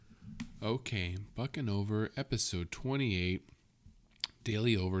Okay, bucking over episode 28.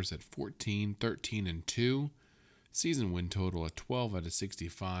 Daily overs at 14, 13, and 2. Season win total at 12 out of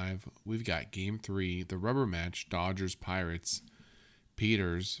 65. We've got game 3, the rubber match, Dodgers Pirates.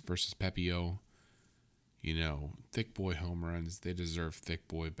 Peters versus Pepio. You know, thick boy home runs. They deserve thick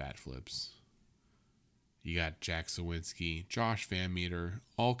boy bat flips. You got Jack Suwinski, Josh Van Meter,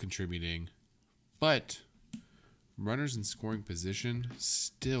 all contributing. But runners in scoring position,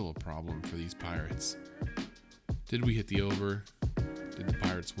 still a problem for these Pirates. Did we hit the over? Did the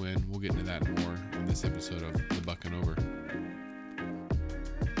Pirates win? We'll get into that more on this episode of The Buckin' Over.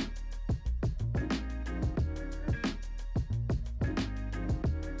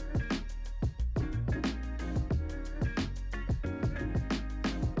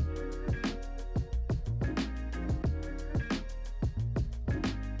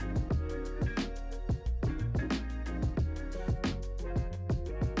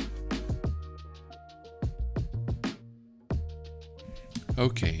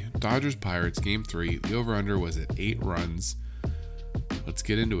 Okay, Dodgers Pirates game 3. The over-under was at 8 runs. Let's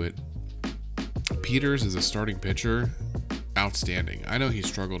get into it. Peters is a starting pitcher. Outstanding. I know he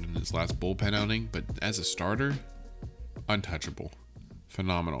struggled in his last bullpen outing, but as a starter, untouchable.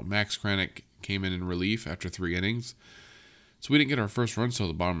 Phenomenal. Max Kranick came in relief after 3 innings. So we didn't get our first run till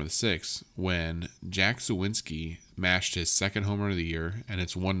the bottom of the 6th when Jack Suwinski mashed his second home run of the year, and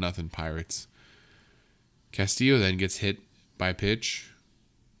it's 1-0 Pirates. Castillo then gets hit by a pitch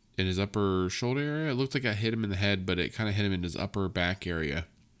in his upper shoulder area. It looked like I hit him in the head, but it kind of hit him in his upper back area.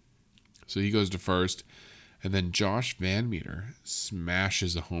 So he goes to first. And then Josh Van Meter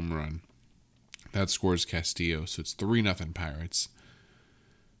smashes a home run. That scores Castillo. So it's 3-0 Pirates.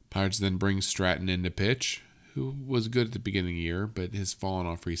 Pirates then bring Stratton in to pitch, who was good at the beginning of the year, but has fallen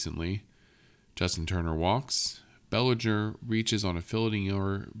off recently. Justin Turner walks. Bellinger reaches on a fielding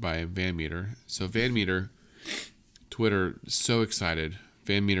error by Van Meter. So Van Meter, Twitter, so excited.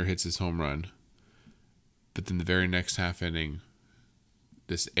 Van Meter hits his home run. But then the very next half inning,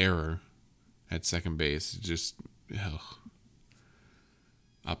 this error at second base, just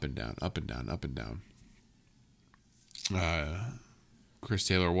up and down, up and down, up and down. Chris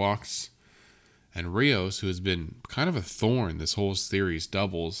Taylor walks. And Rios, who has been kind of a thorn this whole series,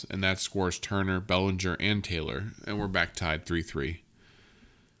 doubles. And that scores Turner, Bellinger, and Taylor. And we're back tied 3-3.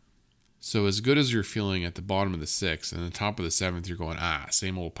 So as good as you're feeling at the bottom of the 6th and the top of the 7th, you're going,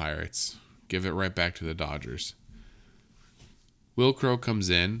 same old Pirates. Give it right back to the Dodgers. Will Crowe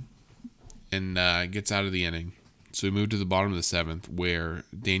comes in and gets out of the inning. So we move to the bottom of the 7th where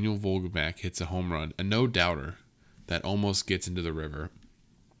Daniel Vogelbach hits a home run, a no-doubter that almost gets into the river.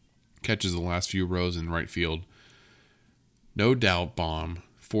 Catches the last few rows in right field. No doubt bomb,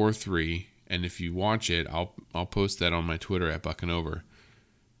 4-3. And if you watch it, I'll post that on my Twitter at Buckin' Over.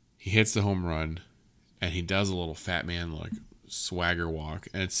 He hits the home run, and he does a little fat man swagger walk,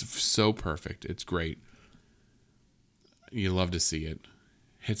 and it's so perfect. It's great. You love to see it.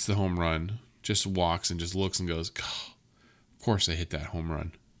 Hits the home run, just walks and just looks and goes, of course I hit that home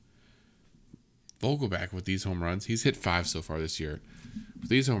run. Vogelbach with these home runs, he's hit 5 so far this year. With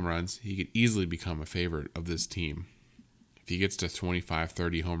these home runs, he could easily become a favorite of this team. If he gets to 25,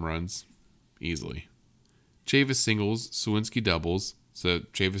 30 home runs, easily. Chavis singles, Suwinski doubles. So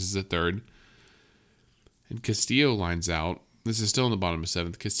Chavis is at third. And Castillo lines out. This is still in the bottom of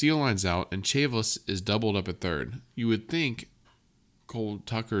 7th. Castillo lines out, and Chavis is doubled up at third. You would think Cole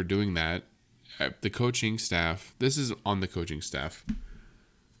Tucker doing that. The coaching staff, this is on the coaching staff,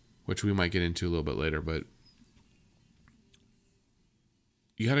 which we might get into a little bit later, but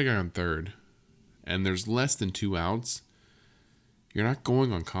you got a guy on third, and there's less than 2 outs. You're not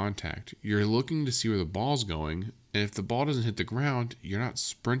going on contact. You're looking to see where the ball's going. And if the ball doesn't hit the ground, you're not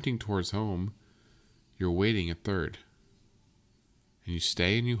sprinting towards home. You're waiting at third. And you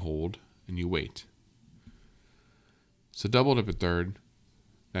stay and you hold and you wait. So doubled up at third.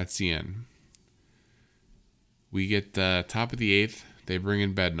 That's the end. We get the top of the 8th. They bring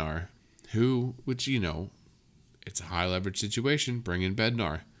in Bednar. Which it's a high leverage situation. Bring in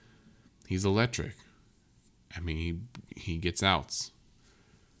Bednar. He's electric. I mean, he gets outs.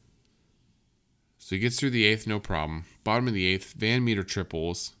 So he gets through the 8th, no problem. Bottom of the 8th, Van Meter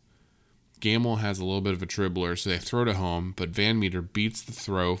triples. Gamble has a little bit of a dribbler, so they throw to home, but Van Meter beats the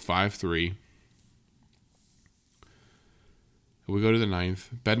throw 5-3. We go to the 9th.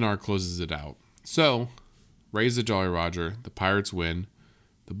 Bednar closes it out. So, raise the Jolly Roger. The Pirates win.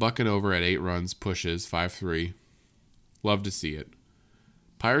 The Buckin' Over at 8 runs pushes 5-3. Love to see it.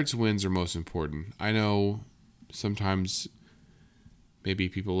 Pirates wins are most important. I know sometimes maybe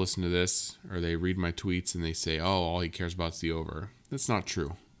people listen to this or they read my tweets and they say, all he cares about is the over. That's not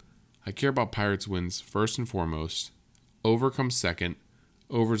true. I care about Pirates wins first and foremost. Over comes second.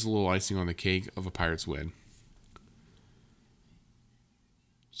 Over's a little icing on the cake of a Pirates win.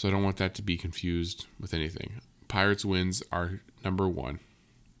 So I don't want that to be confused with anything. Pirates wins are number one.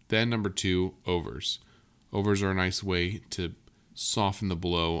 Then number two, overs. Overs are a nice way to soften the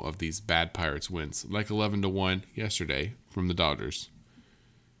blow of these bad Pirates wins, like 11-1 yesterday from the Dodgers.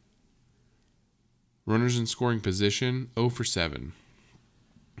 Runners in scoring position, 0 for 7.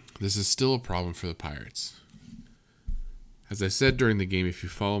 This is still a problem for the Pirates. As I said during the game, if you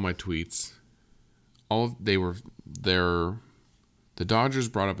follow my tweets, the Dodgers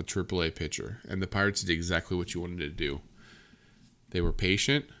brought up a AAA pitcher, and the Pirates did exactly what you wanted to do. They were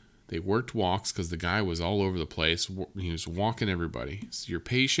patient. They worked walks because the guy was all over the place. He was walking everybody. So you're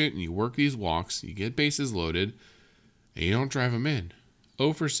patient and you work these walks. You get bases loaded, and you don't drive them in.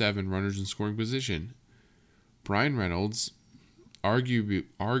 0 for 7 runners in scoring position. Bryan Reynolds,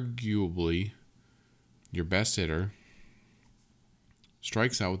 arguably your best hitter,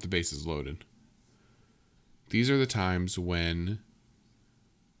 strikes out with the bases loaded. These are the times when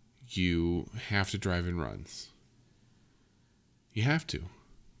you have to drive in runs. You have to.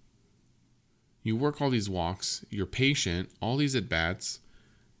 You work all these walks, you're patient, all these at-bats,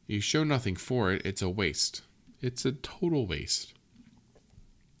 you show nothing for it, it's a waste. It's a total waste.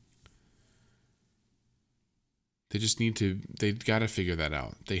 They've got to figure that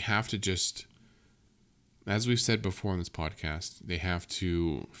out. They have to just, as we've said before on this podcast, they have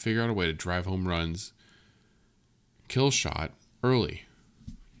to figure out a way to drive home runs, kill shot early.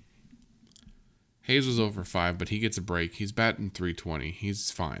 Hayes was over 5, but he gets a break. He's batting .320. He's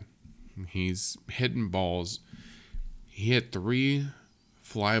fine. He's hitting balls. He hit 3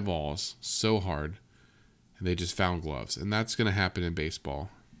 fly balls so hard, and they just found gloves. And that's going to happen in baseball.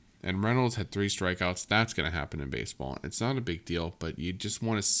 And Reynolds had 3 strikeouts. That's going to happen in baseball. It's not a big deal, but you just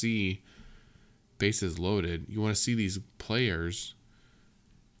want to see bases loaded. You want to see these players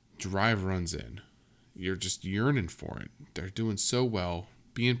drive runs in. You're just yearning for it. They're doing so well,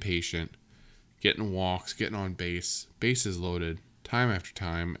 being patient, getting walks, getting on base, bases loaded, time after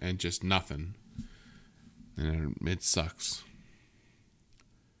time, and just nothing. And it sucks.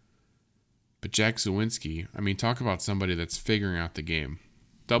 But Jack Suwinski, talk about somebody that's figuring out the game.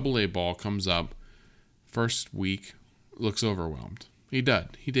 Double-A ball comes up, first week, looks overwhelmed. He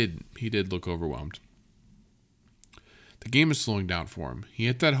did look overwhelmed. The game is slowing down for him. He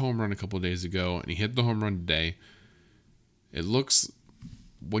hit that home run a couple of days ago, and he hit the home run today. It looks,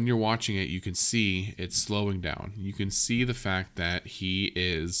 when you're watching it, you can see it's slowing down. You can see the fact that he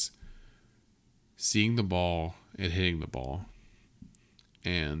is seeing the ball and hitting the ball.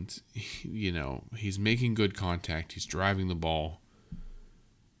 And, he's making good contact. He's driving the ball.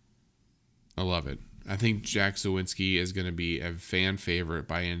 I love it. I think Jack Suwinski is going to be a fan favorite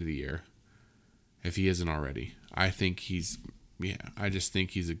by end of the year, if he isn't already. I just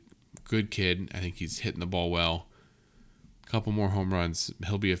think he's a good kid. I think he's hitting the ball well. A couple more home runs,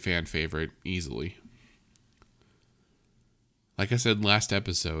 he'll be a fan favorite easily. Like I said last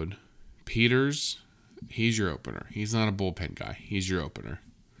episode, Peters, he's your opener. He's not a bullpen guy. He's your opener.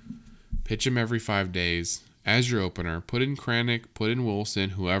 Pitch him every 5 days as your opener. Put in Kranick, put in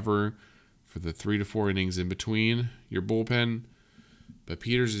Wilson, whoever, for the 3 to 4 innings in between your bullpen. But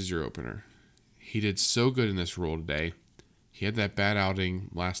Peters is your opener. He did so good in this role today. He had that bad outing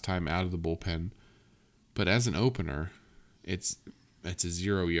last time out of the bullpen. But as an opener, it's a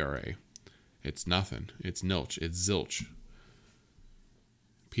 0 ERA. It's nothing. It's nilch. It's zilch.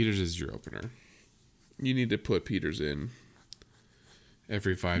 Peters is your opener. You need to put Peters in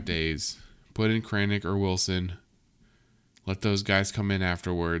every 5 days. Put in Kranick or Wilson. Let those guys come in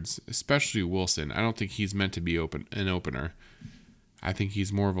afterwards, especially Wilson. I don't think he's meant to be an opener. I think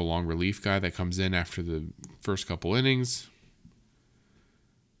he's more of a long relief guy that comes in after the first couple innings.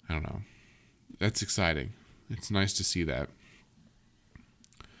 I don't know. That's exciting. It's nice to see that.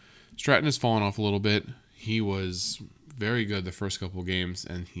 Stratton has fallen off a little bit. He was very good the first couple games,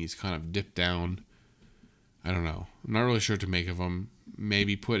 and he's kind of dipped down. I don't know. I'm not really sure what to make of him.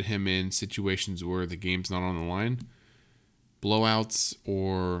 Maybe put him in situations where the game's not on the line. Blowouts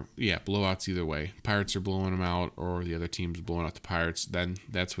either way. Pirates are blowing him out or the other team's blowing out the Pirates, then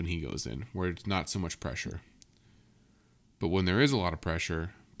that's when he goes in, where it's not so much pressure. But when there is a lot of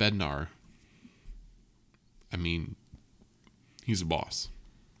pressure, Bednar, he's a boss.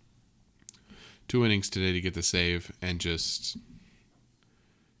 2 innings today to get the save, and just,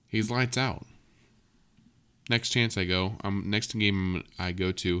 he's lights out. Next game I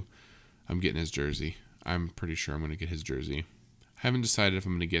go to, I'm getting his jersey. I'm pretty sure I'm going to get his jersey. I haven't decided if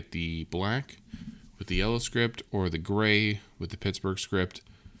I'm going to get the black with the yellow script or the gray with the Pittsburgh script.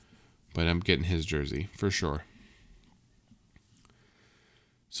 but I'm getting his jersey for sure.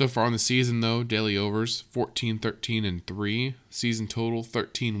 So far in the season, though, daily overs 14, 13, and 3. Season total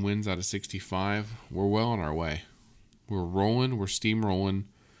 13 wins out of 65. We're well on our way. We're rolling. We're steamrolling.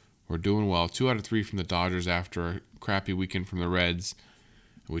 We're doing well. 2 out of 3 from the Dodgers after a crappy weekend from the Reds.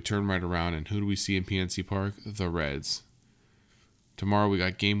 And we turn right around, and who do we see in PNC Park? The Reds. Tomorrow we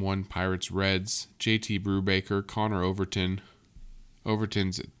got Game 1, Pirates-Reds. JT Brubaker, Connor Overton.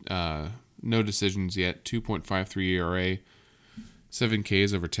 Overton's no decisions yet. 2.53 ERA. 7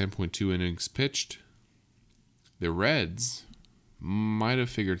 Ks over 10.2 innings pitched. The Reds might have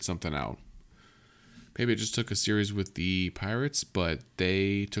figured something out. Maybe it just took a series with the Pirates, but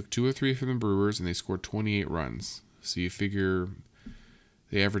they took 2 or 3 from the Brewers and they scored 28 runs. So you figure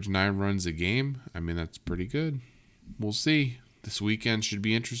they average 9 runs a game. I mean, that's pretty good. We'll see. This weekend should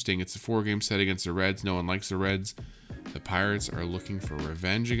be interesting. It's a 4-game set against the Reds. No one likes the Reds. The Pirates are looking for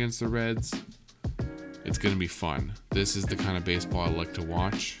revenge against the Reds. It's going to be fun. This is the kind of baseball I like to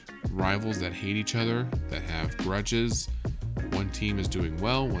watch. Rivals that hate each other, that have grudges. One team is doing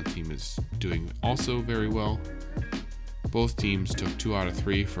well, one team is doing also very well. Both teams took 2 out of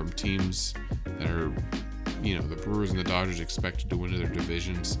 3 from teams that are, the Brewers and the Dodgers expected to win their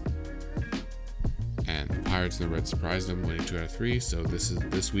divisions. And the Pirates and the Reds surprised them, winning 2 out of 3. So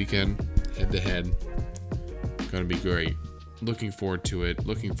this weekend, head-to-head. Going to be great. Looking forward to it.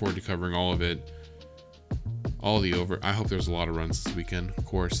 Looking forward to covering all of it. All the over. I hope there's a lot of runs this weekend. Of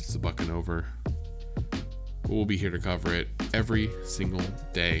course, it's the Buck and Over. But we'll be here to cover it every single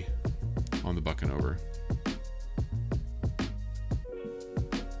day on the Buck and Over.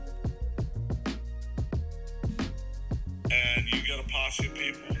 And you got a posse of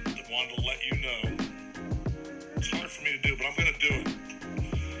people that wanted to let you know. It's hard for me to do, but I'm going to do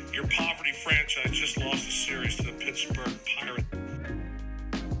it. Your poverty franchise just lost a series to the Pittsburgh Pirates.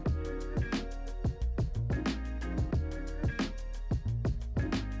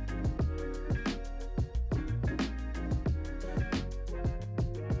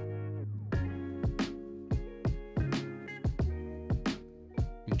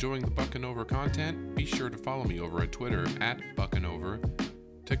 Enjoying the Buck and Over content? Be sure to follow me over at Twitter at Buck and Over,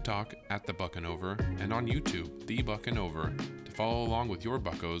 TikTok at The Buck and Over, and on YouTube, The Buck and Over, to follow along with your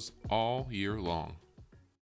buckos all year long.